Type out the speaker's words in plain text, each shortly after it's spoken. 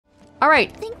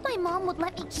Alright. I think my mom would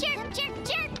let me cheer.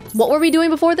 What were we doing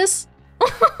before this?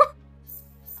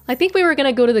 I think we were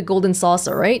gonna go to the Golden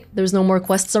Saucer, right? There's no more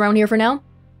quests around here for now.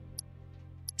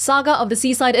 Saga of the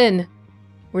Seaside Inn.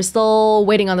 We're still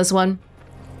waiting on this one.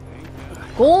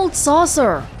 Gold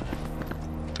Saucer!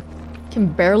 Can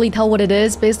barely tell what it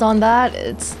is based on that.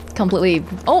 It's completely...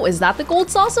 Oh, is that the Gold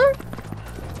Saucer?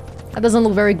 That doesn't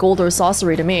look very gold or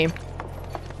saucery to me.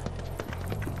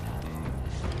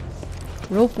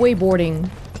 Ropeway boarding.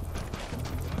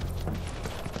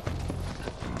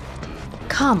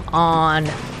 Come on.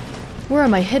 Where are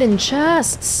my hidden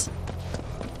chests?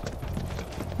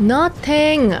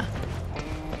 Nothing.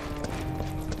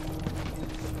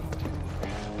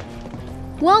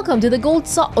 Welcome to the gold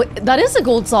saucer. Oh, that is a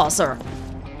gold saucer.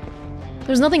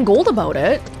 There's nothing gold about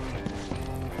it.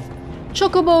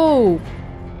 Chocobo.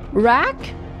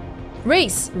 Rack?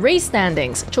 Race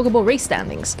standings. Chocobo race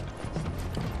standings.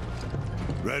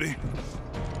 Ready?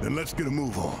 Then let's get a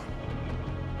move on.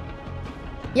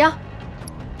 Yeah.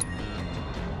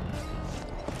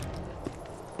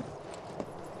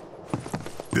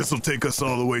 This'll take us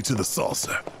all the way to the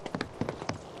saucer.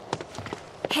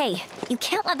 Hey, you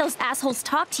can't let those assholes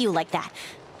talk to you like that.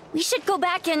 We should go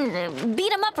back and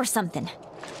beat them up or something.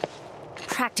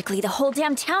 Practically the whole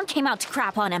damn town came out to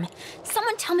crap on him.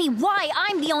 Someone tell me why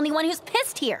I'm the only one who's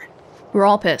pissed here. We're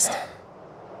all pissed.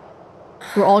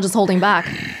 We're all just holding back.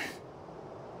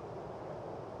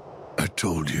 I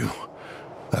told you,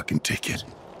 I can take it.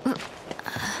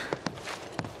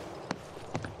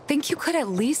 Think you could at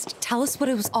least tell us what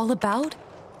it was all about?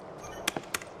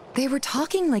 They were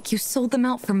talking like you sold them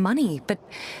out for money, but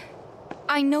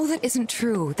I know that isn't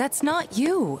true. That's not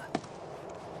you.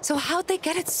 So how'd they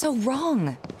get it so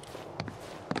wrong?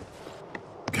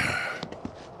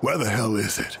 Where the hell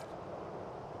is it?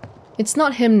 It's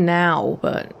not him now,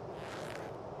 but...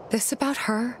 This about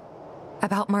her?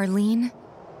 About Marlene?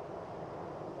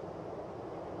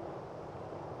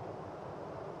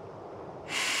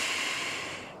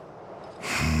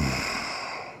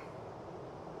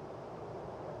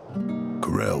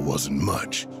 Corel wasn't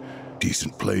much.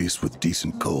 Decent place with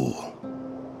decent coal.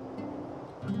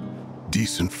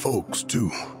 Decent folks, too.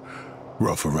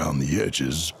 Rough around the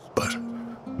edges, but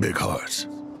big hearts.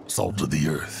 Salt of the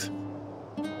earth.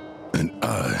 And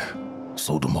I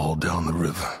sold them all down the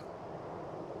river.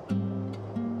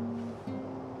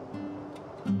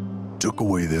 Took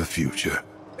away their future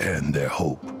and their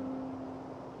hope.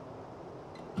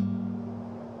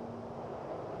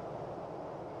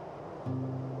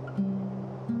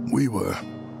 We were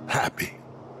happy,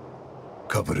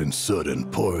 covered in soot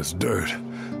and poor as dirt,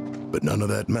 but none of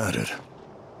that mattered.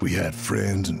 We had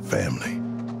friends and family,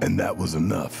 and that was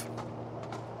enough.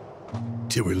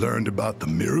 Till we learned about the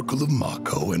miracle of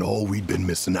Mako and all we'd been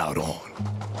missing out on.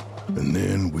 And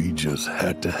then we just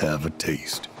had to have a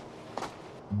taste.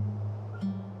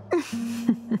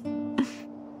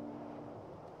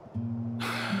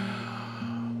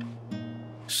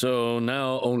 So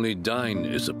now only Dine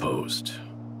is opposed.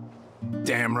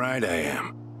 Damn right I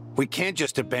am. We can't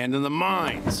just abandon the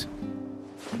mines.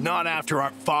 Not after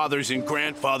our fathers and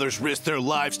grandfathers risked their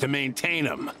lives to maintain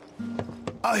them.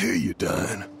 I hear you,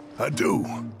 Dine. I do.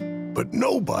 But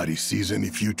nobody sees any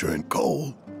future in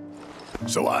coal.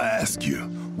 So I ask you,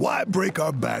 why break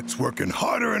our backs working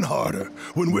harder and harder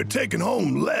when we're taking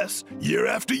home less year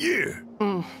after year?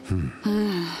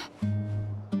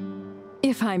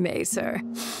 If I may, sir.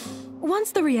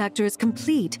 Once the reactor is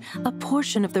complete, a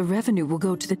portion of the revenue will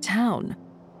go to the town.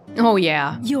 Oh,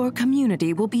 yeah. Your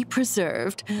community will be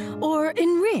preserved, or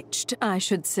enriched, I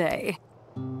should say.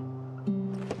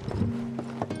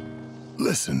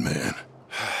 Listen, man.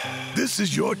 This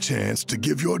is your chance to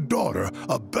give your daughter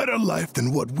a better life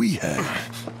than what we had.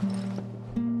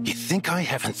 You think I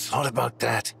haven't thought about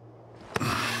that?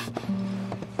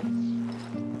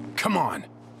 Come on.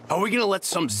 Are we gonna let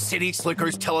some city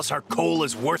slickers tell us our coal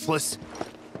is worthless?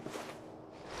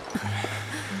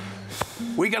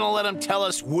 We gonna let them tell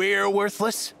us we're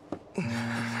worthless?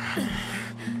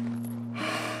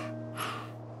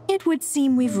 It would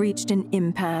seem we've reached an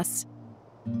impasse.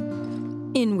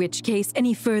 In which case,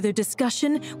 any further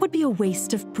discussion would be a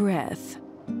waste of breath.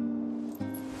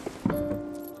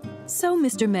 So,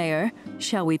 Mr. Mayor,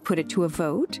 shall we put it to a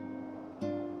vote?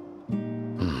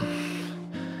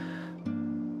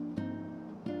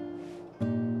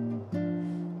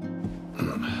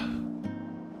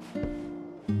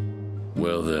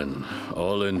 Well then,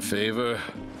 all in favor?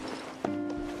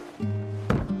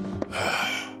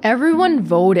 Everyone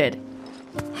voted.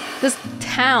 This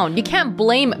town, you can't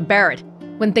blame Barret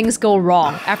when things go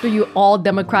wrong after you all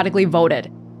democratically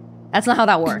voted. That's not how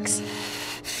that works.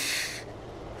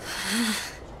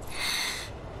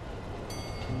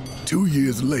 2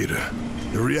 years later,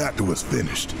 the reactor was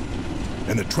finished,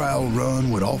 and the trial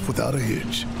run went off without a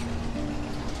hitch.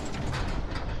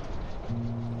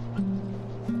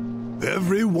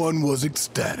 Everyone was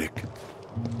ecstatic,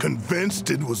 convinced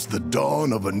it was the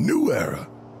dawn of a new era.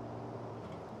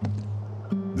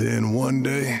 Then one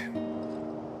day,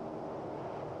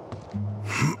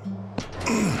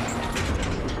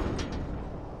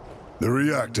 the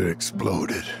reactor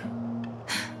exploded.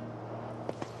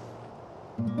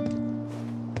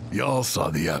 Y'all saw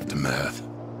the aftermath.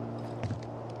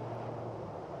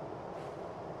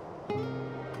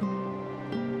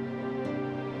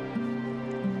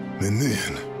 And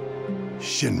then,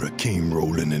 Shinra came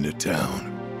rolling into town.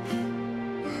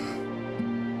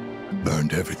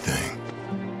 Burned everything.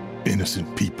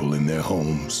 Innocent people in their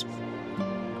homes.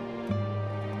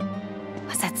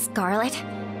 Was that Scarlet?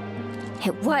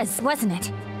 It was, wasn't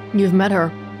it? You've met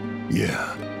her.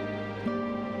 Yeah.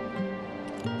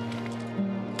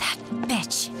 That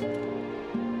bitch.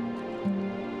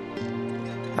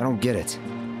 I don't get it.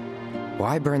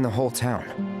 Why burn the whole town?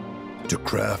 To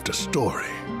craft a story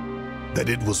that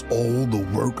it was all the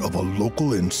work of a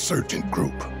local insurgent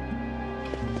group.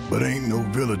 But ain't no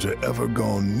villager ever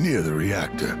gone near the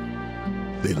reactor.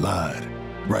 They lied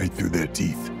right through their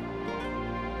teeth.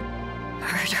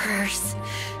 Murderers.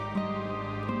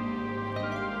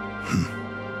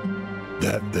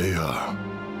 That they are.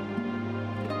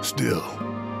 Still,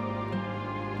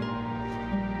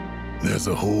 there's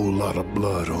a whole lot of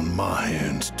blood on my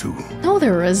hands, too. No,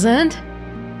 there isn't.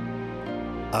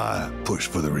 I pushed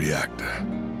for the reactor.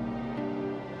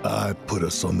 I put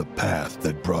us on the path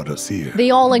that brought us here.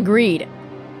 They all agreed.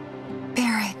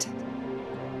 Barret.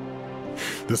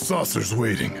 The saucer's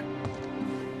waiting.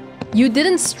 You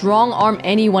didn't strong-arm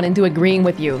anyone into agreeing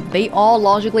with you. They all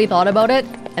logically thought about it,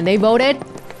 and they voted,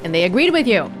 and they agreed with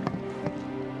you.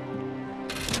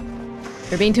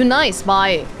 You're being too nice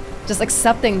by just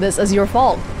accepting this as your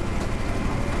fault.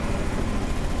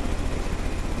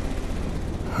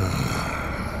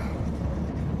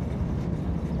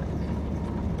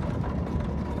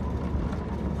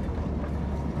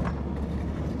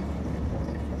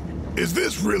 Is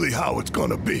this really how it's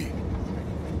gonna be?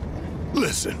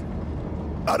 Listen,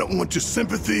 I don't want your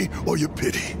sympathy or your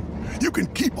pity. You can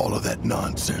keep all of that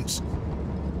nonsense.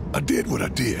 I did what I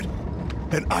did,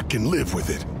 and I can live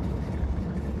with it.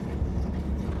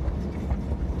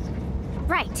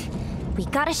 Right. We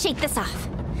gotta shake this off.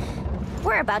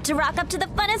 We're about to rock up to the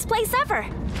funnest place ever.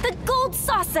 The Gold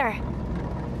Saucer.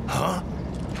 Huh?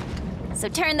 So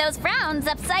turn those frowns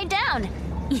upside down.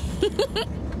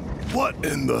 What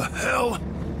in the hell?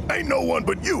 Ain't no one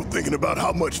but you thinking about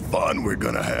how much fun we're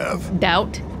gonna have.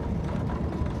 Doubt.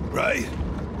 Right?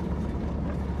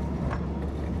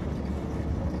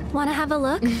 Wanna have a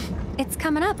look? It's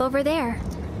coming up over there.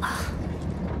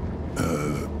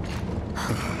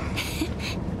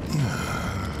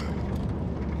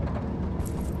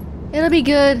 It'll be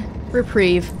good.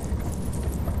 Reprieve.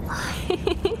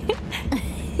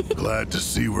 Glad to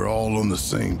see we're all on the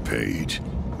same page.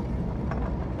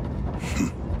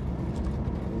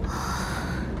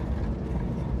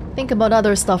 Think about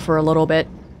other stuff for a little bit.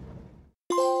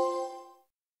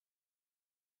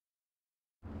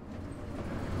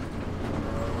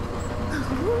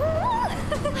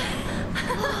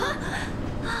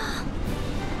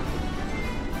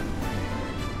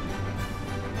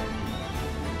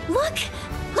 Look!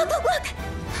 Look!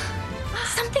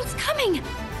 Something's coming!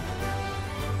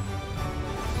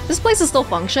 This place is still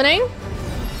functioning?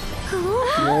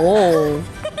 Whoa.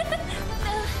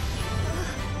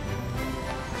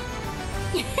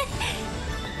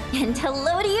 And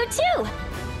hello to you too!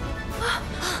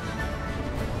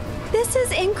 This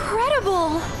is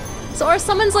incredible! So are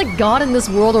summons like God in this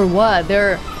world or what?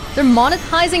 They're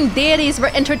monetizing deities for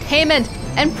entertainment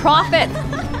and profit.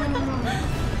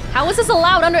 How is this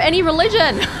allowed under any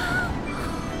religion?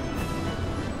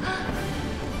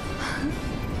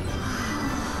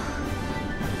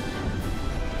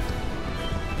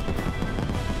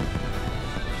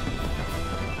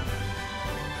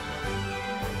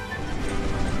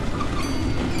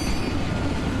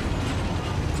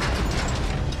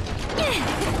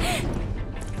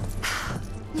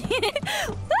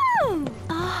 Woo!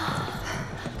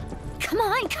 Come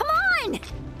on!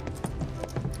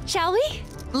 Shall we?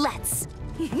 Let's.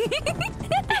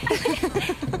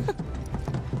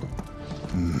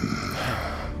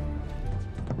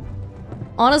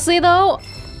 Honestly though,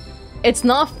 it's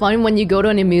not fun when you go to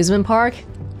an amusement park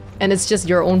and it's just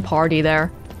your own party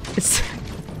there. It's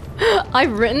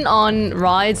I've ridden on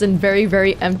rides and very,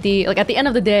 very empty, like at the end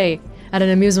of the day at an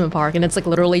amusement park, and it's like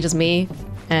literally just me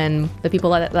and the people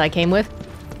that I came with.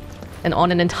 and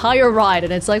on an entire ride,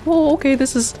 and it's like, whoa, okay,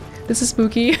 this is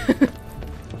spooky.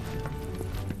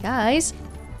 Guys,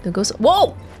 don't go so—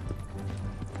 whoa!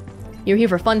 You're here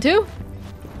for fun too?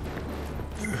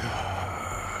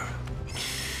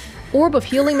 Orb of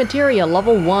healing materia,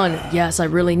 level 1. Yes, I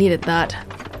really needed that.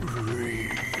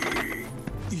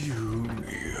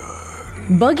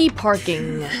 Buggy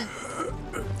parking.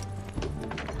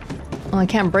 Oh, I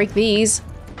can't break these.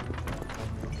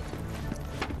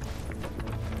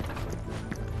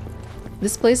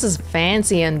 This place is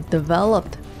fancy and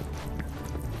developed.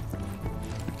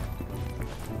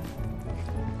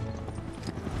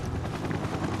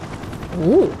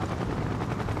 Ooh.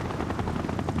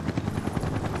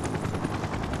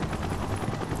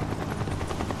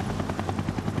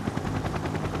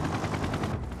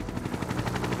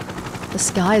 The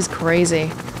sky is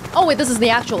crazy. Oh wait, this is the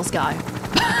actual sky.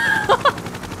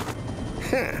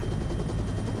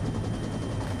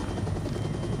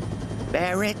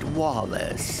 Barret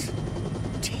Wallace,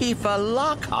 Tifa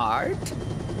Lockhart,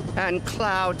 and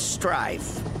Cloud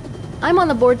Strife. I'm on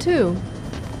the board too.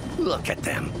 Look at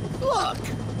them. Look!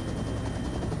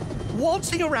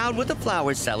 Waltzing around with the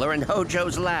flower seller and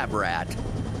Hojo's lab rat.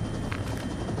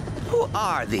 Who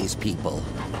are these people?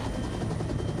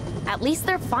 At least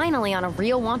they're finally on a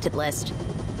real wanted list.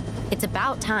 It's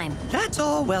about time. That's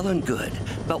all well and good,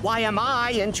 but why am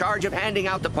I in charge of handing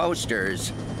out the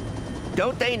posters?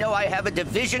 Don't they know I have a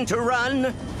division to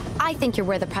run? I think you're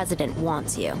where the president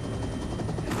wants you.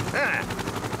 Huh.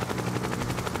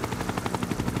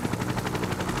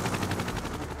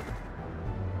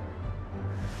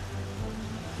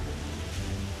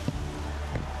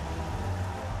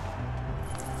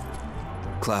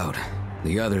 Cloud,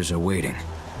 the others are waiting.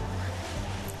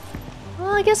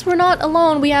 Well, I guess we're not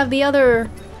alone. We have the other...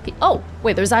 Oh,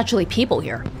 wait, there's actually people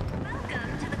here.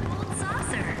 Welcome to the Gold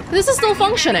Saucer. This is still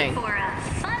functioning. For a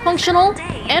fun Functional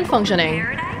day and in functioning.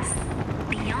 paradise?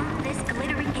 Beyond this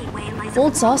glittering gateway lies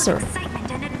Gold a Saucer. world of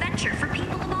excitement and adventure for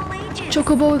people of all ages.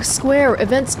 Chocobo Square,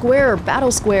 Event Square,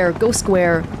 Battle Square, Ghost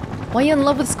Square. Why are you in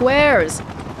love with squares?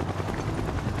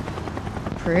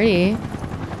 Pretty.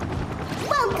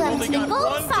 Welcome to the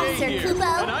Gold Saucer,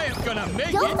 Kubo.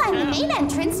 You'll find the main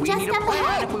entrance just up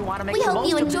ahead. We hope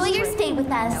you enjoy your stay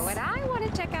with us. Know what I want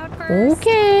to check out first?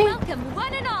 Okay. Welcome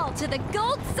one and all to the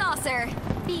Gold Saucer.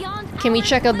 Beyond Can we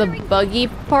check out the buggy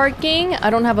parking? I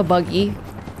don't have a buggy.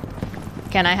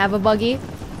 Can I have a buggy?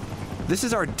 This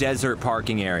is our desert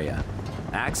parking area.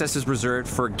 Access is reserved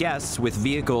for guests with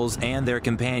vehicles and their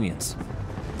companions.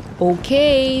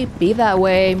 Okay, be that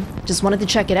way. Just wanted to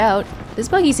check it out. This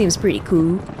buggy seems pretty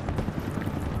cool.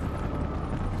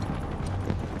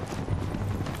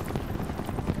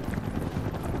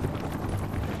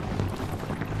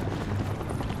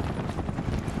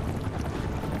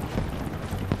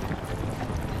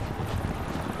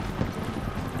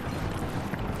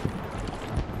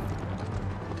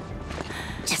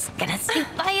 Just gonna sneak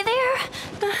by you there.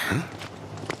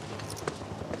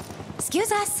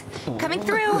 Excuse us. Coming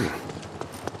through.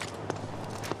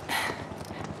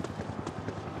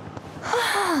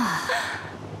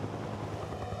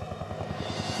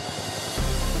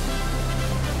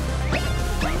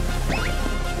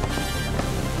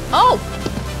 Oh!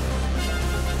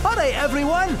 Alright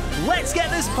everyone, let's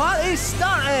get this party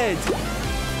started!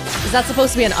 Is that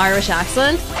supposed to be an Irish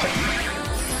accent?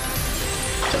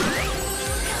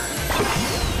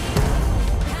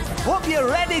 Hope you're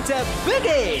ready to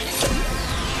boogie!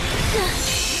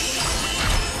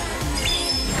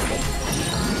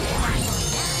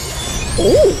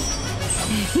 Ooh!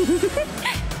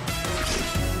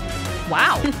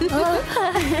 Wow!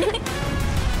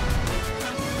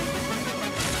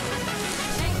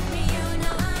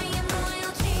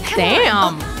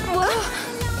 Damn!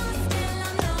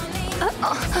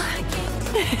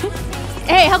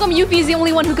 Hey, how come Yuffie's the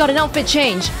only one who got an outfit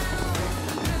change?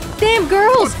 Damn,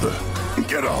 girls!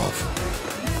 Get off.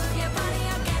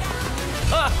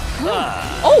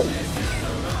 Oh!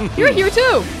 You're here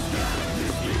too!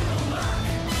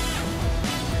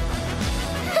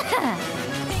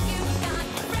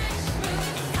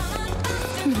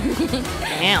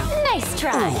 Damn. Nice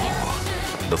try.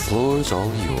 The floor's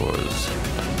all yours.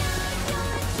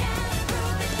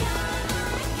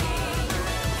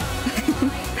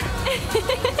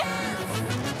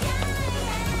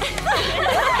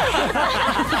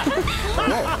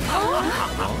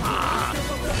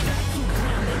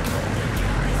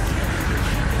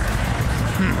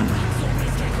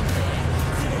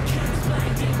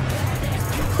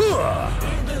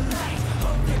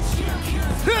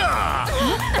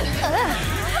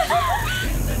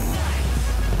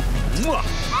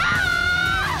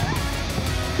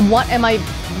 What am I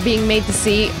being made to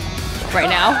see right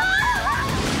now.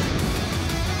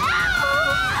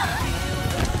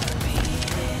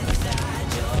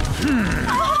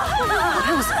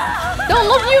 Don't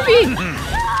love Yuffie!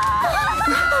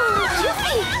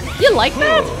 You like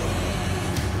that?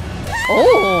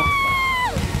 Oh!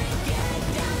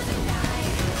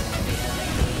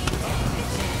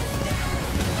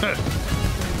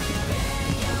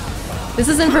 This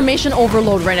is information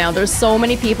overload right now. There's so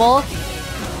many people.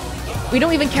 We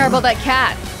don't even care about that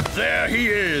cat. There he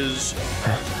is.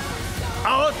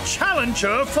 Our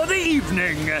challenger for the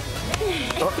evening.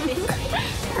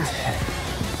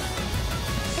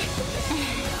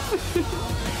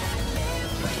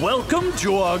 Welcome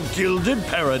to our gilded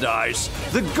paradise,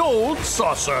 the Gold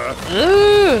Saucer.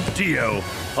 Dio,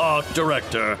 art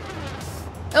director.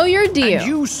 Oh, you're Dio. And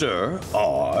you, sir,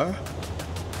 are...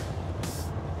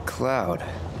 Cloud.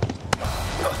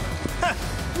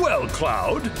 Well,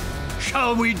 Cloud,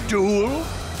 shall we duel?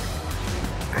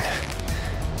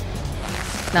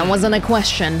 That wasn't a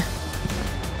question.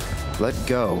 Let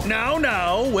go.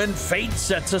 Now, when fate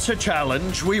sets us a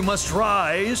challenge, we must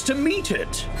rise to meet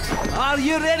it. Are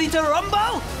you ready to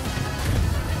rumble?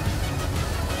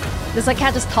 Does that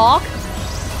cat just talk?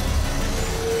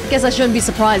 Guess I shouldn't be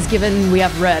surprised given we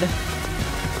have Red.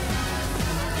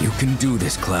 You can do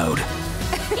this, Cloud.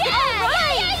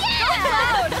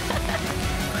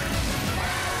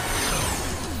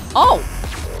 Oh!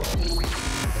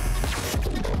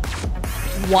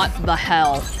 What the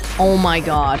hell? Oh my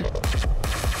god.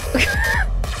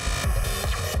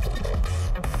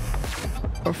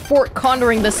 We're Fort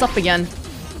Condoring this up again.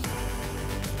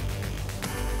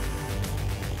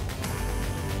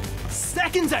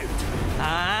 Seconds out.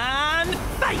 And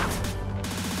fight!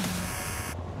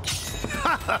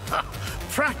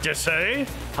 Practice, eh?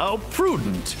 How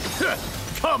prudent.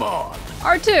 Come on.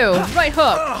 R2, right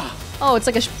hook. Oh, it's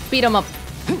like a beat 'em up.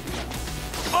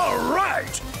 All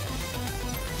right.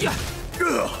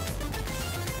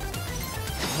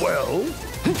 Well.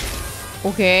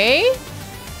 Okay.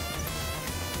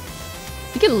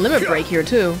 You can limit break here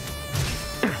too.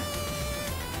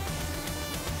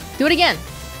 Do it again.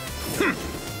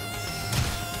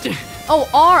 Oh,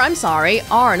 R, I'm sorry.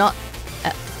 R, not...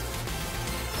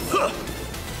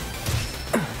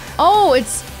 Oh,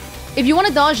 it's... If you want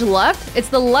to dodge left, it's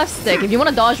the left stick. If you want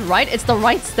to dodge right, it's the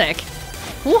right stick.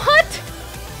 What?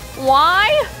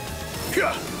 Why?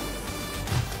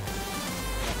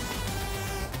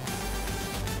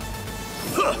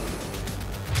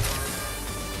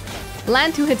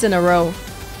 Land 2 hits in a row.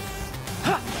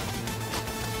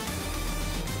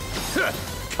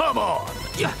 Come on.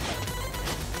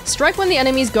 Strike when the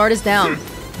enemy's guard is down.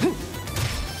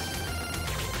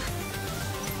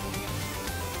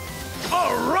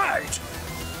 All right.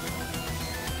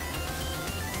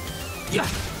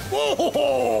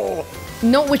 Whoa.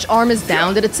 Note which arm is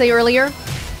down, did it say earlier?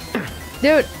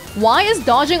 Dude, why is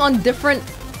dodging on different...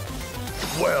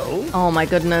 Well... Oh my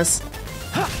goodness.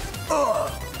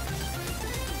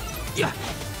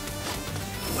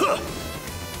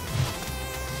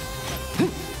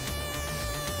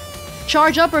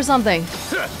 Charge up or something.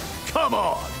 Come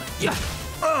on.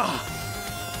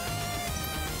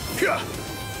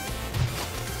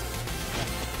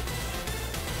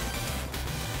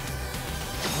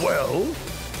 Well.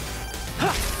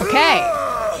 Okay.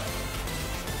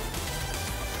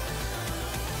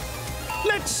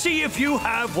 Let's see if you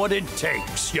have what it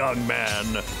takes, young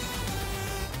man.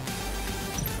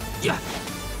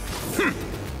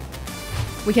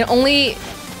 We can only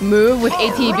move with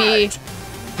ATB. Right.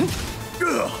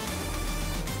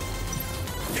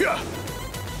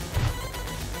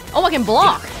 Oh, I can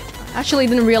block. Actually,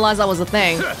 didn't realize that was a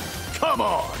thing. Come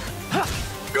on.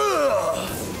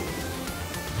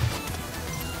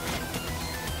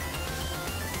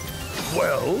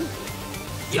 Well.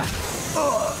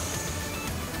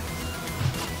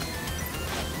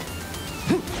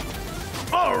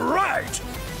 All right.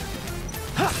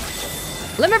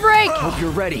 Limit break. Hope you're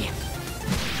ready.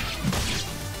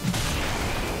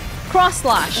 Cross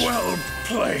slash. Well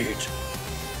played.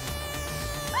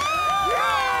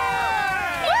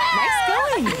 Nice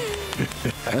going.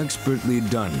 Expertly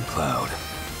done, Cloud.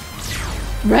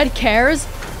 Red cares.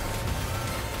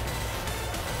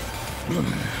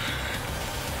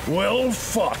 Well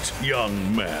fought,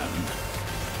 young man.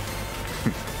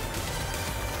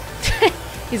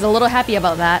 He's a little happy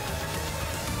about that.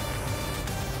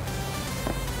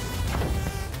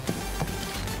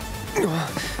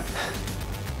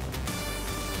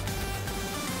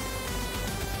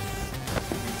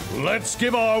 Let's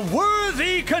give our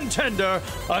worthy contender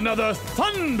another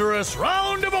thunderous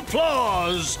round of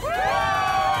applause.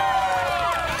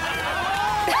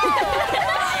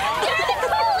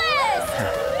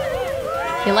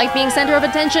 You like being center of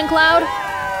attention, Cloud?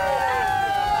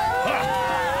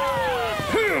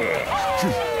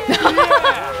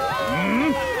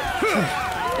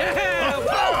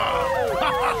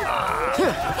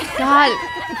 God,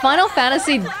 Final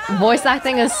Fantasy voice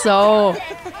acting is so...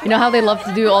 You know how they love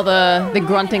to do all the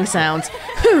grunting sounds.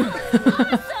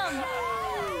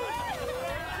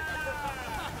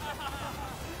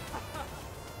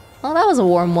 Well, that was a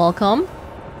warm welcome.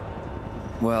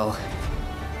 Well,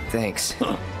 thanks.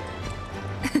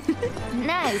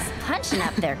 Nice punching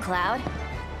up there, Cloud.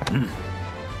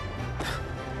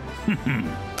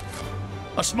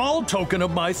 A small token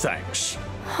of my thanks.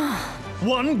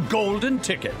 1 golden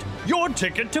ticket. Your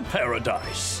ticket to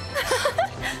paradise.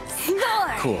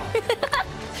 Score! Cool.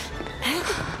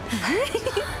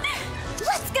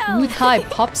 Let's go! New Thai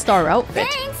pop star outfit.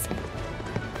 Thanks!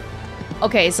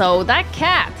 Okay, so that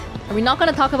cat. Are we not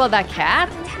gonna talk about that cat?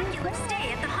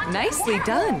 Nicely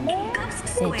done.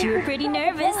 Said you were pretty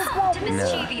nervous.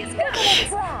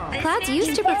 Cloud's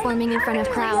used to performing in front of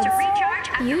crowds.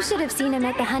 You should have seen him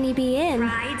at the Honeybee Inn.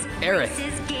 Aerith.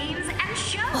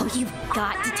 Oh, you've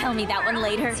got to tell me that one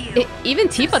later. Even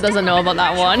Tifa doesn't know about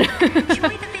that one.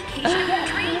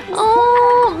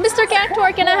 Oh, Mr.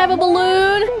 Cactuar, can I have a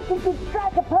balloon?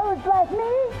 Strike a pose like me?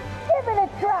 Give it a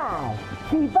try.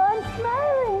 Keep on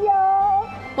smiling, y'all.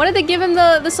 Why did they give him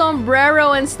the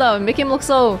sombrero and stuff? Make him look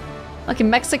so like a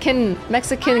Mexican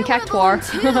Cactuar.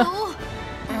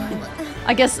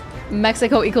 I guess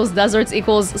Mexico equals deserts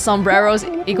equals sombreros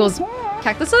equals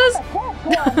cactuses?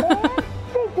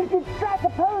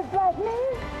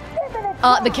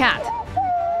 The cat.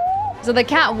 So the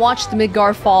cat watched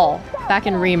Midgar fall back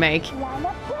in remake.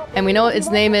 And we know its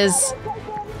name is...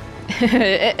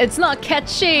 it's not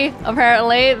Ketchi,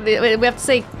 apparently. We have to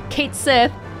say Kate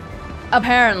Sith.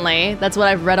 Apparently. That's what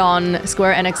I've read on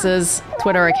Square Enix's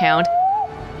Twitter account.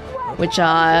 Which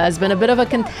has been a bit of a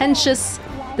contentious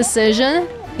decision,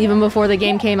 even before the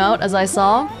game came out, as I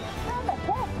saw.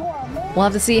 We'll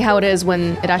have to see how it is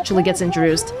when it actually gets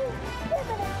introduced.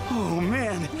 Oh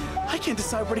man, I can't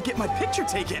decide where to get my picture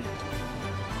taken.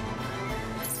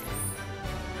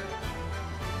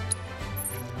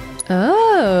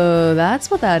 Oh,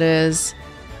 that's what that is.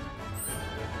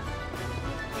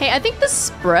 Hey, I think the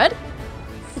spread...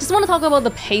 I just want to talk about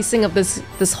the pacing of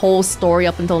this whole story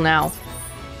up until now.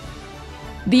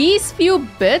 These few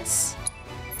bits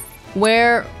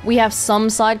where we have some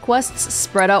side quests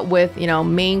spread out with, you know,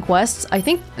 main quests, I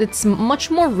think it's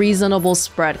much more reasonable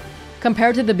spread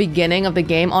compared to the beginning of the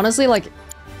game. Honestly, like,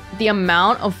 the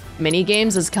amount of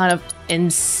mini-games is kind of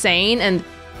insane, and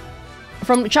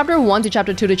from Chapter 1 to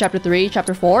Chapter 2 to Chapter 3,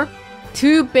 Chapter 4,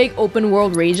 2 big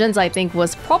open-world regions, I think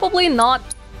was probably not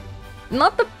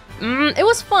the... it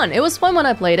was fun. It was fun when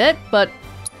I played it, but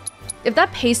if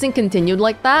that pacing continued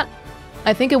like that,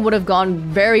 I think it would have gone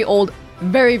very old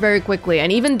very, very quickly.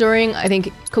 And even during, I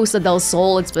think, Costa del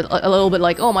Sol, it's been a little bit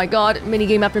like, oh my god,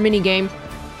 minigame after minigame.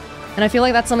 And I feel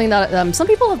like that's something that some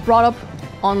people have brought up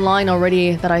online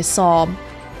already that I saw.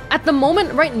 At the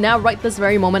moment, right now, right this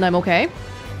very moment, I'm okay.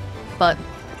 But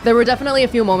there were definitely a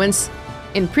few moments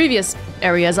in previous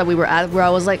areas that we were at where I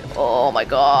was like, oh my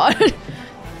god.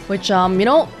 Which, you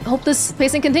know, hope this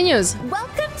pacing continues.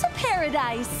 Welcome to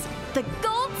paradise, the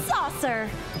gold saucer.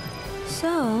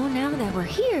 So, now that we're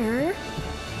here,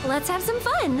 let's have some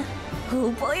fun.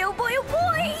 Oh boy, oh boy, oh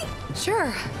boy!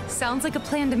 Sure, sounds like a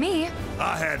plan to me.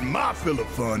 I had my fill of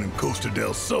fun in Costa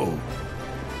del Sol.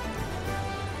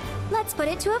 Let's put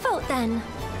it to a vote then.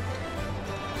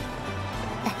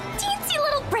 A teensy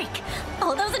little break.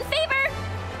 All those in favor?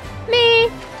 Me.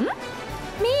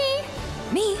 Hmm? Me.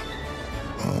 Me.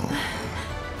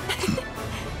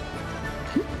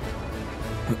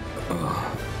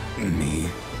 Me.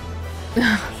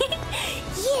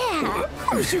 Yeah.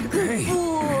 Who's your good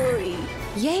boy?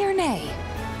 Yay or nay?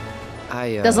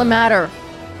 Doesn't matter.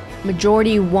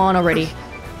 Majority won already.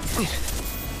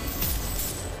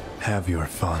 Have your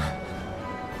fun.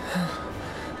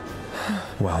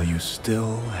 While you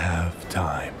still have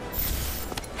time.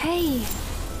 Hey.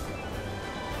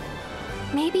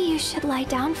 Maybe you should lie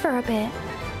down for a bit.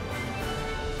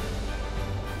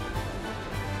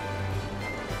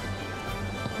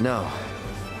 No.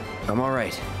 I'm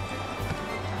alright.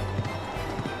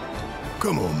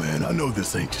 Come on, man. I know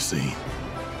this ain't your scene.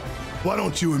 Why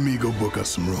don't you and me go book us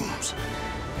some rooms?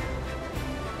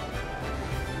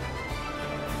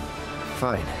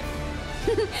 Fine.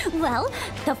 Well,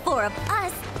 the 4 of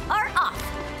us are off.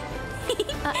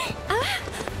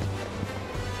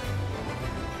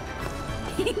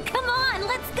 Come on,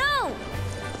 let's go.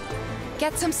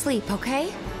 Get some sleep,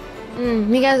 okay?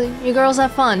 You girls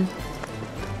have fun.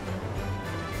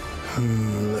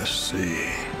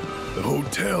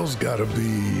 retells gotta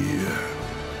be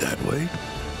that way.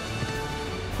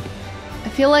 I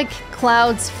feel like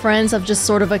Cloud's friends have just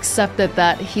sort of accepted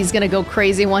that he's gonna go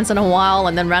crazy once in a while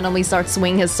and then randomly start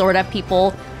swinging his sword at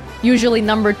people, usually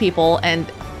numbered people,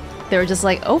 and they're just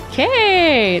like,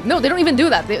 okay. No, they don't even do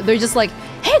that. They're just like,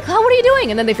 hey, Cloud, what are you doing?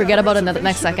 And then they forget about it in the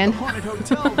next second.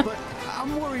 Hotel, but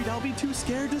I'm worried I'll be too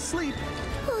scared to sleep.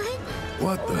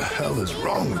 What the hell is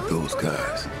wrong with those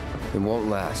guys? It won't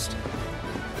last.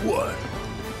 What?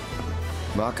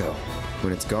 Mako,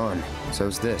 when it's gone,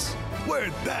 so's this.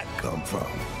 Where'd that come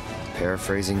from?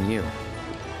 Paraphrasing you.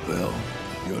 Well,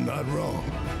 you're not wrong.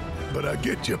 But I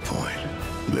get your point.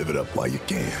 Live it up while you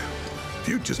can.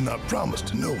 Future's not promised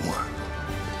to no one.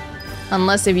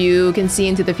 Unless if you can see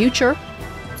into the future.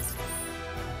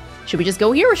 Should we just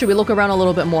go here or should we look around a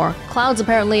little bit more? Cloud's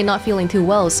apparently not feeling too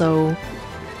well, so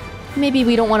maybe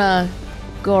we don't want to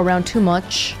go around too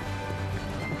much.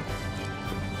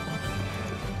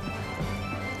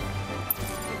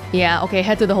 Yeah, okay,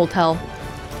 head to the hotel.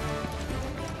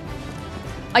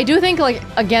 I do think, like,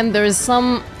 again, there's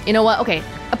some... You know what? Okay,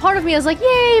 a part of me is like,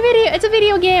 yay, video! It's a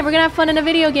video game! We're gonna have fun in a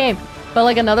video game! But,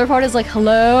 like, another part is like,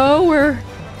 hello? We're...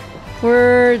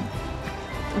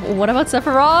 What about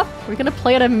Sephiroth? We're gonna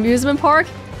play at an amusement park?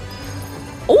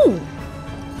 Oh!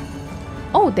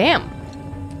 Oh, damn.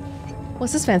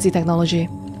 What's this fancy technology?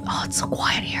 Oh, it's so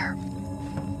quiet here.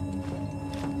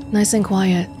 Nice and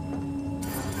quiet.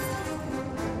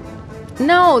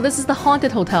 No, this is the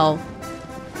haunted hotel.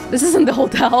 This isn't the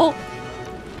hotel.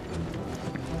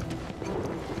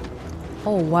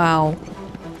 Oh, wow.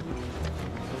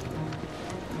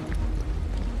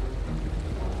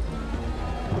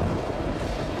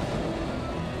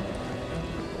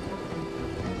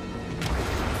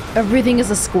 Everything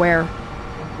is a square.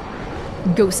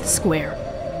 Ghost square.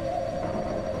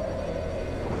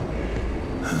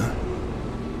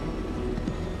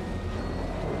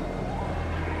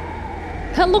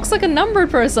 That looks like a numbered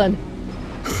person.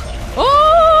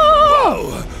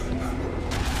 Oh!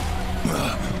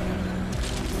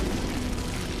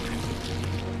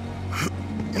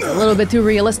 It's a little bit too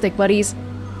realistic, buddies.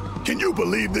 Can you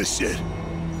believe this shit?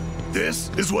 This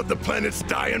is what the planet's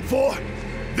dying for?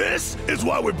 This is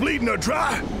why we're bleeding her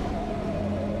dry?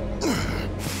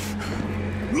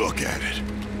 Look at it.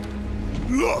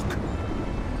 Look.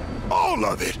 All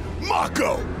of it.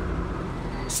 Mako.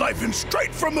 Siphoned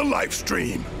straight from the life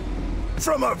stream.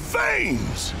 From her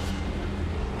veins.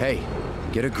 Hey,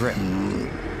 get a grip.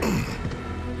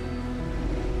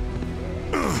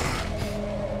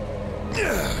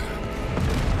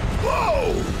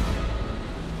 Whoa!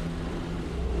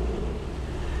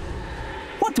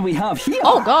 What do we have here?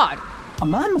 Oh, God. A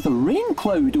man with a rain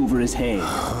cloud over his head.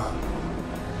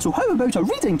 So how about a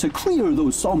reading to clear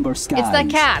those somber skies? It's that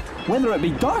cat. Whether it be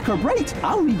dark or bright,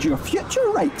 I'll read your future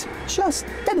right. Just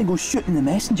didn't go shooting the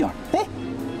messenger, eh?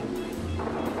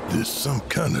 This some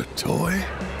kind of toy?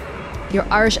 Your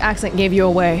Irish accent gave you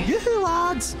away. Yoo-hoo,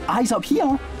 lads! Eyes up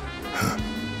here.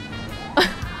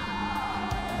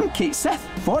 Kate Sith,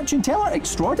 fortune teller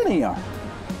extraordinaire.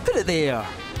 Put it there.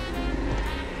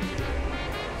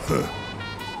 Huh.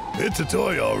 It's a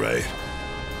toy, all right.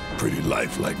 Pretty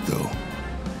lifelike, though.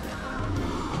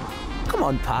 Come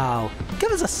on, pal.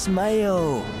 Give us a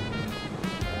smile.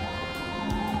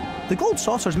 The Gold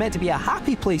Saucer's meant to be a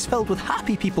happy place filled with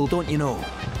happy people, don't you know?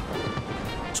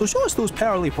 So show us those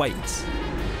pearly whites.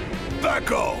 Back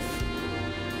off!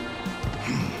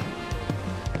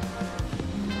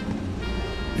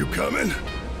 You coming?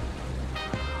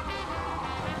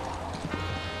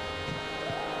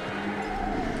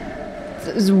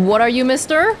 What are you,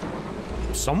 mister?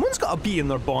 Someone's got a bee in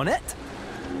their bonnet.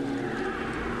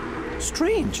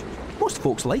 Strange. Most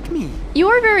folks like me. You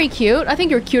are very cute. I think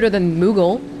you're cuter than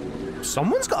Moogle.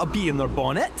 Someone's got a bee in their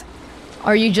bonnet.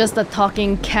 Are you just a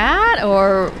talking cat,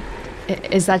 or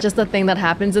is that just a thing that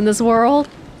happens in this world?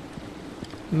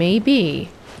 Maybe.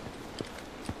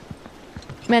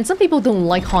 Man, some people don't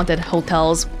like haunted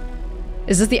hotels.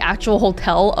 Is this the actual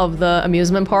hotel of the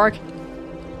amusement park?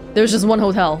 There's just one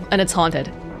hotel, and it's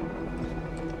haunted.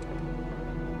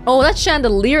 Oh, that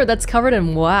chandelier that's covered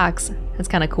in wax. That's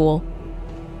kind of cool.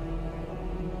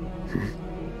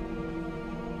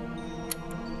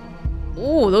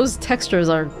 Ooh, those textures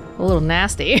are a little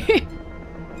nasty.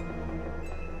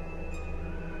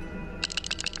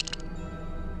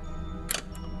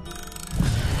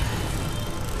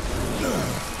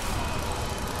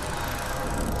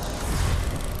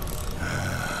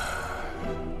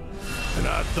 And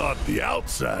I thought the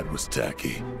outside was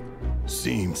tacky.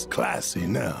 Seems classy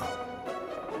now.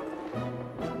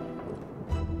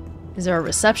 Is there a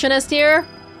receptionist here?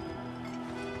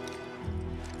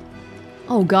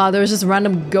 Oh god, there's just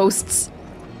random ghosts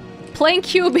playing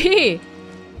QB!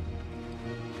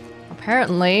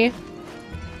 Apparently.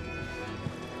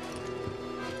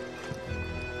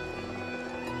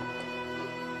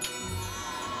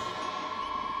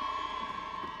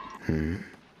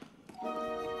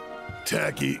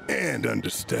 Tacky and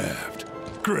understaffed.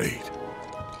 Great.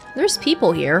 There's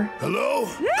people here. Hello?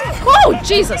 Oh,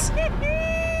 Jesus!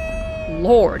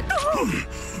 Lord.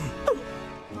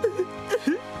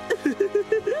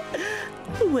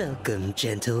 Welcome,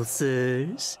 gentle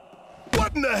sirs.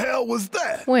 What in the hell was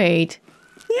that? Wait.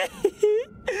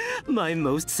 My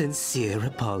most sincere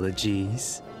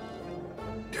apologies.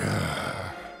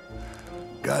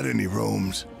 Got any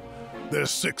rooms?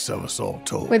 There's 6 of us all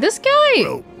told. Wait, this guy?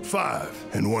 Well, 5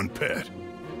 and 1 pet.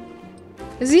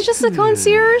 Is he just a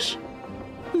concierge?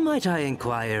 Might I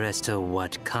inquire as to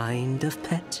what kind of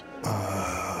pet?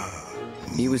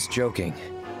 He was joking.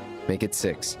 Make it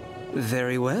 6.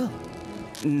 Very well.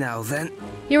 Now then.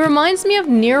 He reminds me of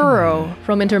Nero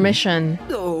from Intermission.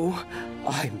 Oh,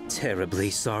 I'm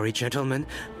terribly sorry, gentlemen,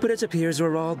 but it appears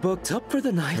we're all booked up for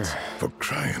the night. For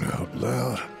crying out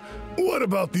loud. What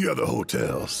about the other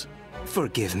hotels?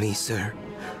 Forgive me, sir.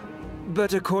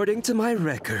 But according to my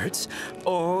records,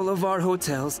 all of our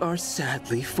hotels are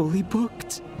sadly fully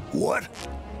booked. What?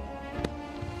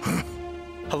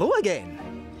 Hello again.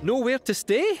 Nowhere to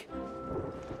stay?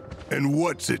 And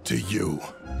what's it to you?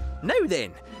 Now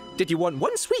then, did you want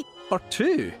 1 suite or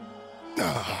 2?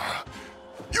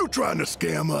 You trying to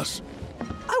scam us?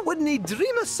 I wouldn't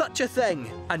dream of such a thing.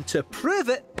 And to prove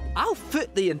it, I'll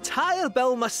foot the entire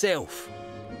bill myself.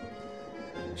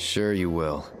 Sure you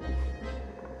will.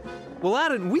 Well,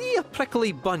 aren't we a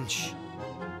prickly bunch?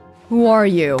 Who are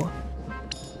you?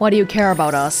 Why do you care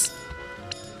about us?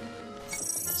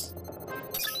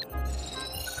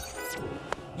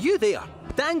 You there,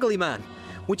 dangly man.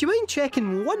 Would you mind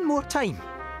checking one more time?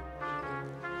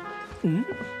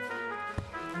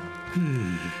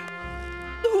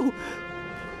 Oh,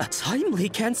 a timely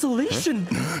cancellation.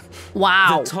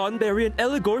 Wow. The Tonberry and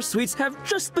Eligor suites have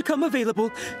just become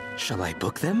available. Shall I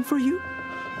book them for you?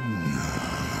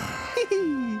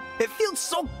 It feels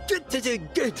so good to do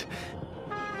good.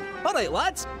 All right,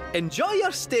 lads, enjoy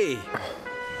your stay.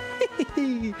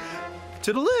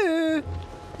 Toodaloo.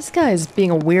 This guy is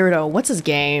being a weirdo. What's his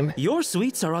game? Your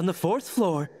suites are on the 4th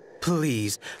floor.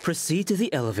 Please proceed to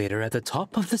the elevator at the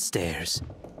top of the stairs.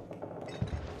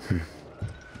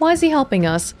 Why is he helping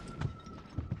us?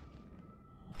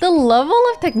 The level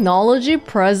of technology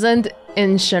present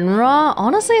in Shinra,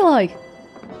 honestly, like,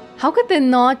 how could they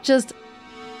not just...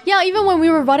 Yeah, even when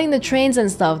we were riding the trains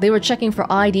and stuff, they were checking for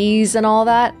IDs and all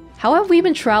that. How have we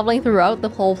been traveling throughout the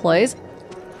whole place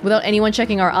without anyone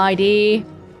checking our ID?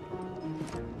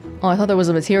 Oh, I thought there was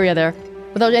a materia there.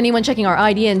 Without anyone checking our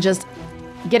ID and just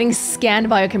getting scanned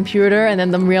by a computer and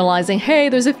then them realizing, hey,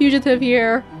 there's a fugitive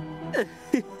here.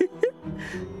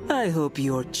 I hope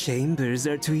your chambers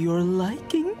are to your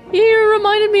liking. He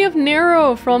reminded me of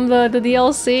Nero from the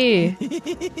DLC.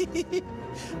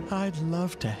 I'd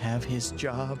love to have his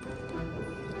job.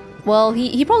 Well,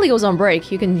 he probably goes on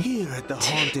break. You can... Here at the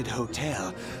haunted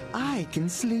hotel, I can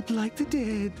sleep like the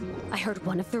dead. I heard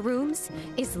one of the rooms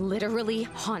is literally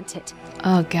haunted.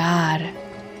 Oh god.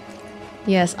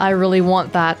 Yes, I really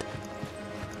want that.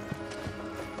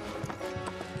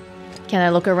 Can I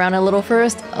look around a little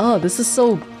first? Oh, this is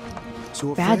so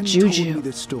bad juju. Told me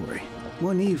the story.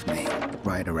 One evening,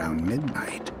 right around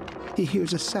midnight, he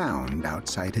hears a sound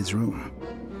outside his room.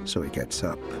 So he gets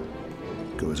up,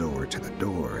 goes over to the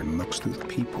door and looks through the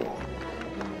peephole.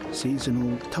 Sees an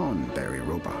old Tonberry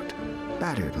robot,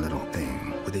 battered little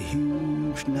thing with a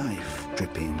huge knife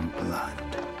dripping blood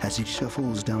as he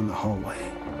shuffles down the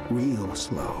hallway, real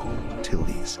slow, till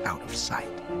he's out of sight.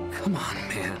 Come on,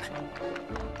 man.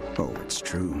 Oh, it's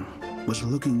true. Was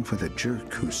looking for the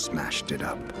jerk who smashed it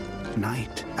up.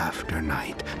 Night after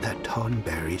night, that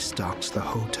Tonberry stalks the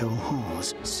hotel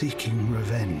halls, seeking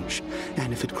revenge.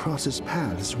 And if it crosses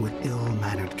paths with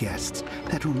ill-mannered guests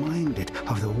that remind it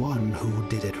of the one who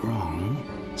did it wrong,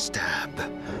 stab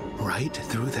right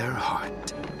through their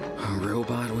heart. A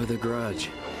robot with a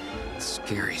grudge.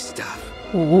 Scary stuff.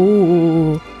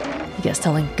 Ooh. You guys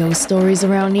telling ghost stories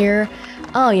around here?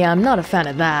 Oh yeah, I'm not a fan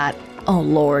of that. Oh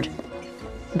lord.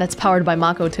 That's powered by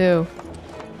Mako too.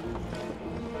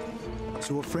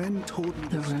 So a friend told me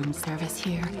the room service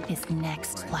here is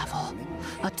next level.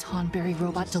 A Tonberry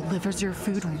robot delivers your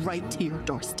food right to your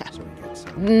doorstep.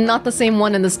 Not the same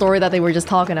one in the story that they were just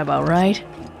talking about, right?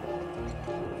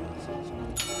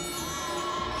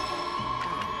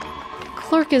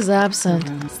 clerk is absent.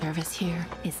 Room service here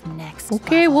is next.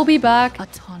 Okay, we'll be back. A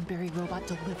Tonberry robot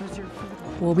delivers your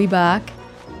food. We'll be back.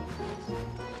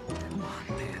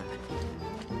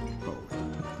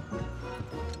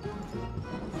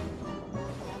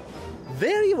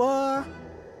 There you are.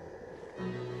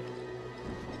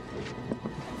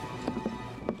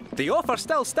 The offer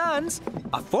still stands.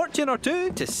 A fortune or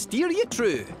two to steer you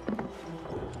true.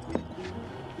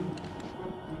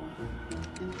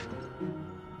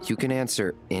 You can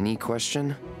answer any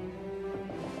question?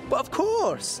 But of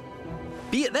course.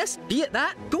 Be it this, be it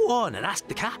that, go on and ask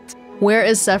the cat. Where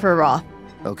is Sephiroth?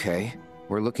 Okay,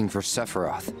 we're looking for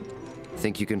Sephiroth.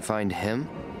 Think you can find him?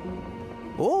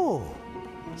 Oh,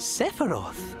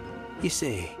 Sephiroth, you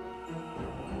say?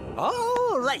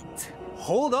 All right.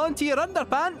 Hold on to your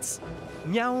underpants.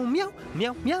 Meow, meow,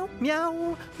 meow, meow,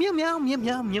 meow, meow, meow, meow,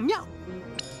 meow, meow, meow.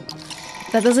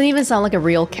 That doesn't even sound like a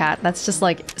real cat. That's just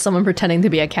like someone pretending to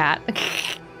be a cat.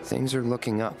 Things are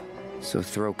looking up, so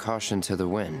throw caution to the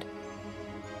wind.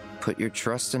 Put your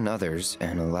trust in others,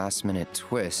 and a last-minute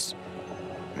twist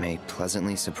may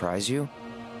pleasantly surprise you.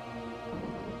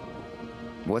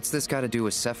 What's this got to do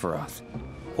with Sephiroth?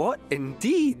 What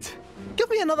indeed? Give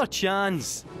me another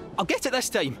chance. I'll get it this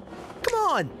time. Come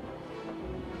on.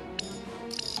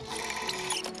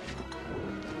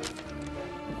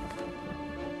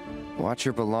 Watch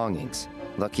your belongings.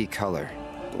 Lucky color.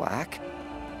 Black?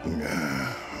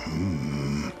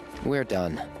 We're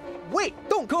done. Wait,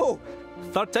 don't go.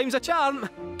 Third time's a charm.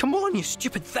 Come on, you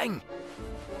stupid thing.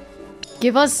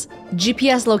 Give us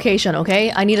GPS location,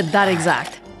 okay? I need it that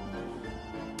exact.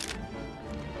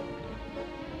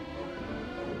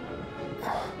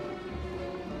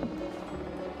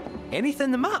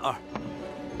 Anything the matter?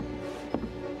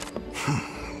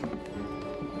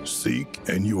 Seek,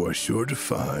 and you are sure to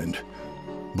find.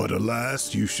 But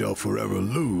alas, you shall forever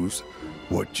lose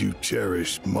what you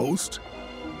cherish most.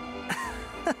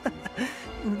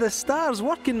 The stars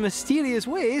work in mysterious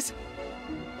ways.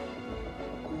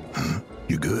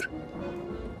 You good?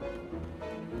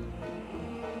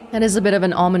 That is a bit of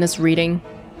an ominous reading.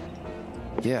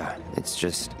 Yeah, it's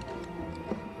just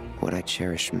what I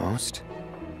cherish most.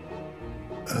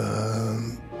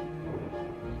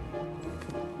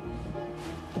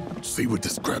 See what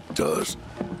this crap does.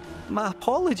 My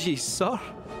apologies, sir.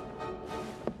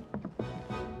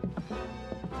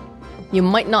 You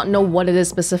might not know what it is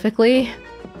specifically,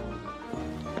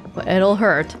 but it'll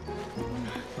hurt.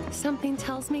 Something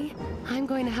tells me I'm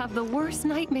going to have the worst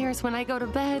nightmares when I go to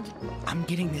bed. I'm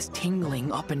getting this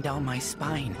tingling up and down my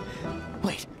spine.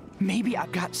 Wait, maybe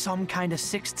I've got some kind of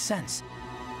sixth sense.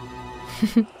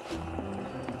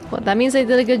 Well, that means they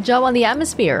did a good job on the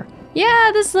atmosphere.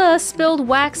 Yeah, this spilled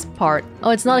wax part. Oh,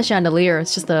 it's not a chandelier,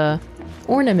 it's just a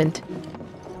ornament.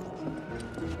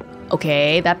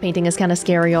 Okay, that painting is kind of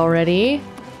scary already.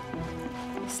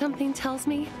 Something tells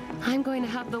me I'm going to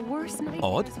have the worst nightmares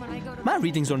Odd. when I go to My bed.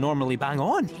 readings are normally bang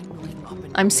on.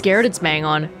 I'm scared it's bang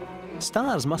on.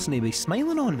 Stars mustn't be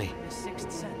smiling on me.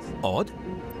 Odd.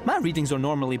 My readings are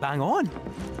normally bang on.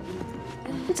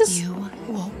 You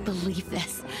won't believe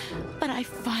this, but I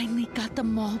finally got the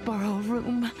Marlborough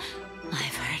room.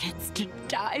 I've heard it's to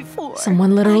die for.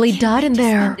 Someone literally died in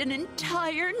there. Spend an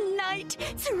entire night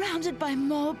surrounded by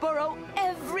Marlborough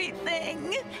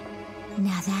everything.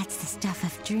 Now that's the stuff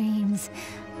of dreams.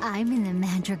 I'm in the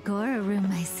Mandragora room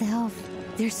myself.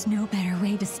 There's no better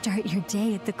way to start your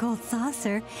day at the Gold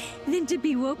Saucer than to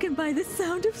be woken by the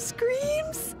sound of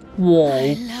screams. Whoa.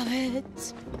 I love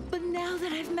it. But now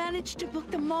that I've managed to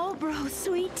book the Marlborough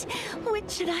suite,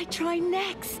 which should I try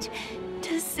next?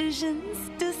 Decisions,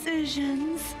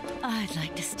 decisions. I'd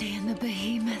like to stay in the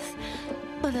Behemoth,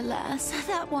 but alas,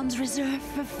 that one's reserved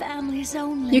for families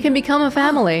only. You can become a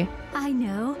family. I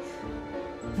know.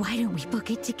 Why don't we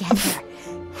book it together?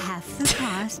 Half the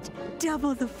cost,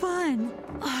 double the fun.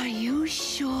 Are you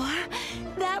sure?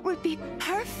 That would be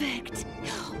perfect.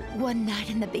 One night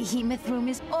in the Behemoth room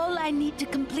is all I need to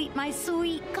complete my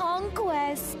sweet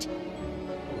conquest.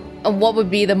 What would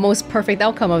be the most perfect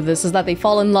outcome of this is that they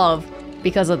fall in love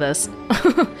because of this.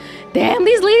 Damn,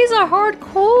 these ladies are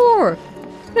hardcore.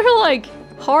 They're like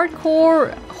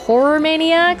hardcore horror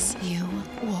maniacs. You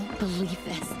won't believe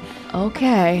this.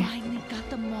 Okay. I finally got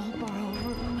the Marlborough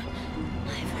room.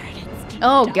 I've heard it's to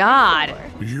Oh die God.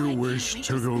 for. You wish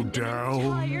to go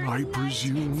down, I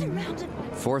presume?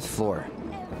 4th floor.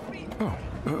 Oh,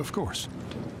 of course.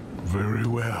 Very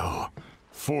well.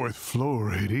 4th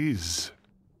floor it is.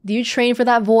 Do you train for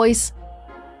that voice?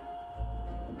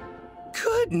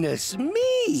 Goodness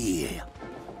me!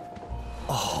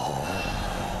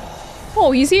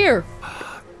 Oh, he's here.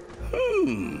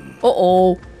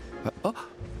 Uh-oh.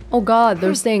 Oh god,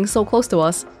 they're staying so close to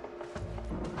us.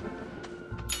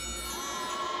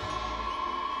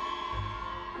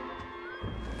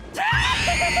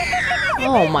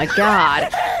 Oh my god.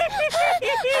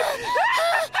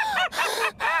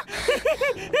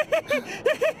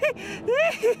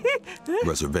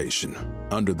 Reservation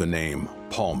under the name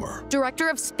Palmer. Director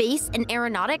of Space and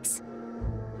Aeronautics?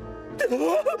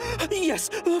 Yes,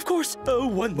 of course.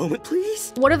 One moment,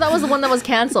 please. What if that was the one that was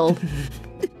cancelled?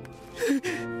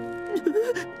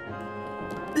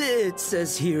 It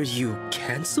says here you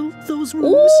canceled those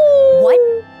rooms? Ooh. What?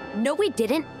 No, we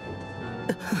didn't.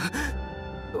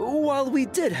 While we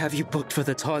did have you booked for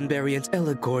the Tonberry and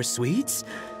Eligor suites,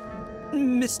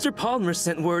 Mr. Palmer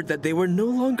sent word that they were no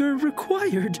longer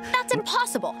required. That's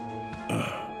impossible.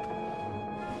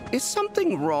 Is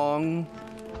something wrong?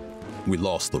 We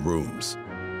lost the rooms.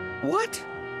 What?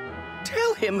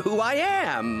 Tell him who I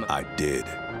am. I did.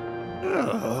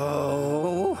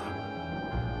 Oh.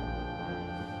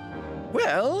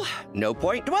 Well, no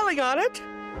point dwelling on it.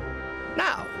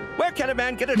 Now, where can a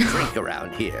man get a drink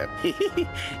around here?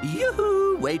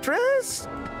 Yoo-hoo, waitress!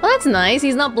 Well, that's nice.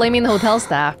 He's not blaming the hotel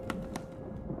staff.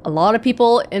 A lot of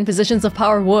people in positions of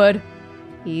power would.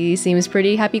 He seems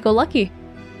pretty happy-go-lucky.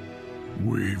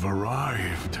 We've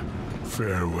arrived.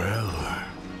 Farewell.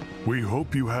 We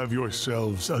hope you have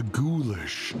yourselves a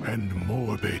ghoulish and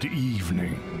morbid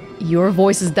evening. Your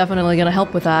voice is definitely gonna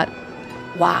help with that.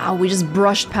 Wow, we just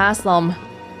brushed past them.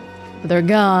 But they're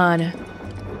gone.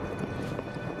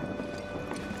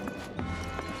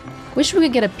 Wish we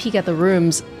could get a peek at the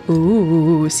rooms.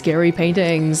 Ooh, scary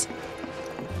paintings.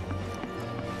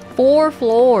 4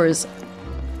 floors.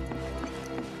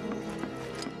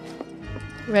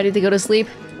 Ready to go to sleep?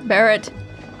 Barret.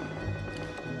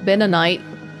 Been a night.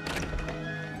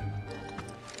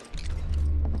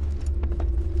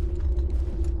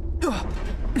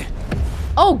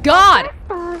 Oh god!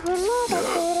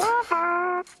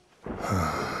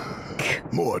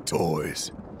 More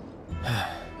toys.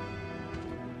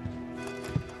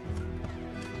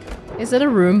 Is it a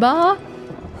Roomba?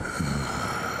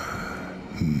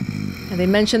 They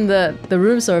mentioned the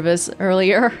room service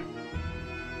earlier.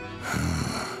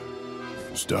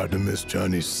 Starting to miss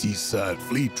Johnny's seaside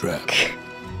flea trap.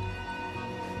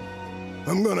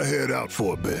 I'm gonna head out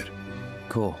for a bit.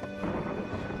 Cool.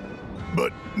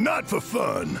 But not for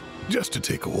fun, just to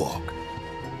take a walk.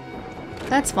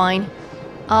 That's fine.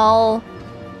 I'll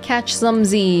catch some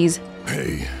Z's.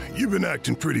 Hey, you've been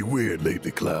acting pretty weird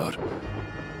lately, Cloud.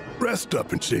 Rest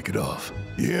up and shake it off.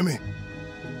 You hear me?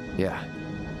 Yeah,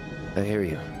 I hear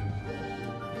you.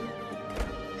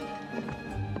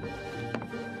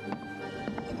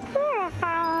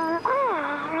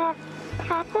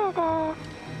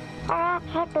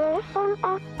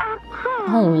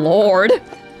 Oh lord.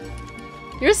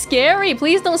 You're scary.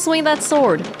 Please don't swing that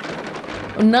sword.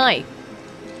 Oh, knife.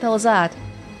 What the hell is that?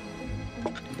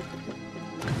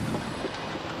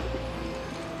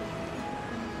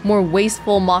 More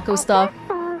wasteful Mako stuff.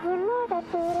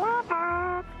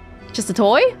 Just a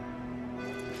toy?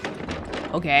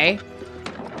 Okay.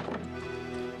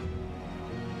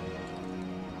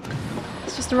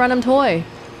 It's just a random toy.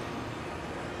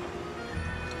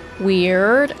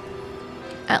 Weird.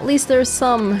 At least there's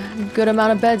some good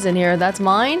amount of beds in here. That's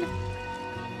mine?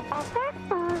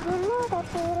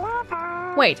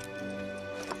 Wait.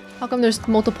 How come there's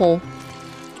multiple?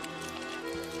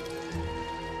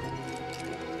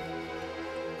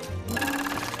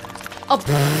 Oh.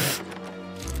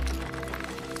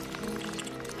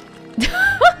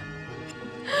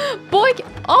 Boy,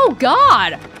 oh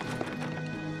god!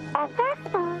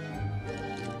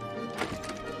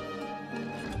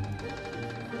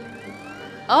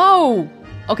 Oh!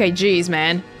 Okay, geez,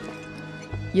 man.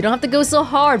 You don't have to go so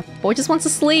hard. Boy just wants to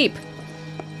sleep.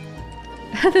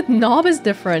 The knob is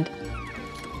different.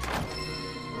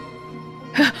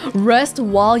 Rest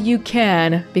while you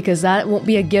can, because that won't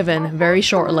be a given very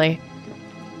shortly.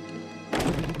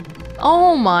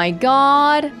 Oh my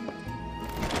god!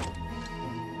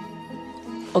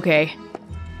 Okay.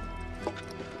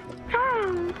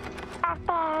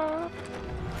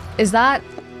 Is that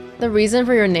the reason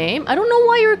for your name? I don't know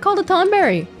why you're called a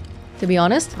Tonberry, to be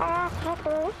honest.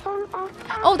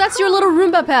 Oh, that's your little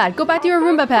Roomba pad. Go back to your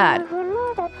Roomba pad.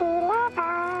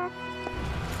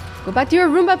 Go back to your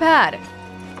Roomba pad.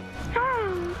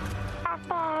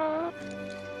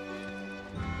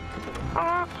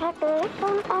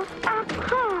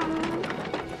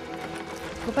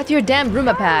 Go back to your damn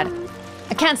Roomba pad.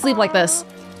 I can't sleep like this.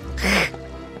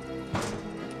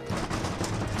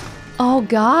 Oh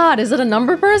god, is it a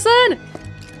number person?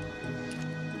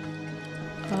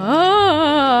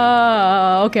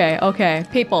 Oh, Okay, okay.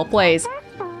 People, please.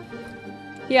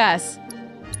 Yes.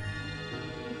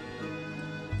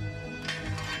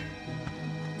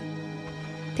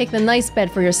 Take the nice bed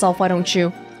for yourself, why don't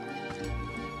you?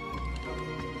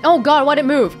 Oh god, why'd it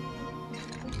move?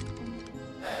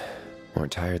 More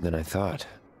tired than I thought.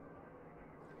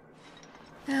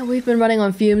 Yeah, we've been running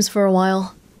on fumes for a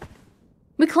while.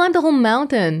 We climbed the whole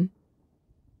mountain.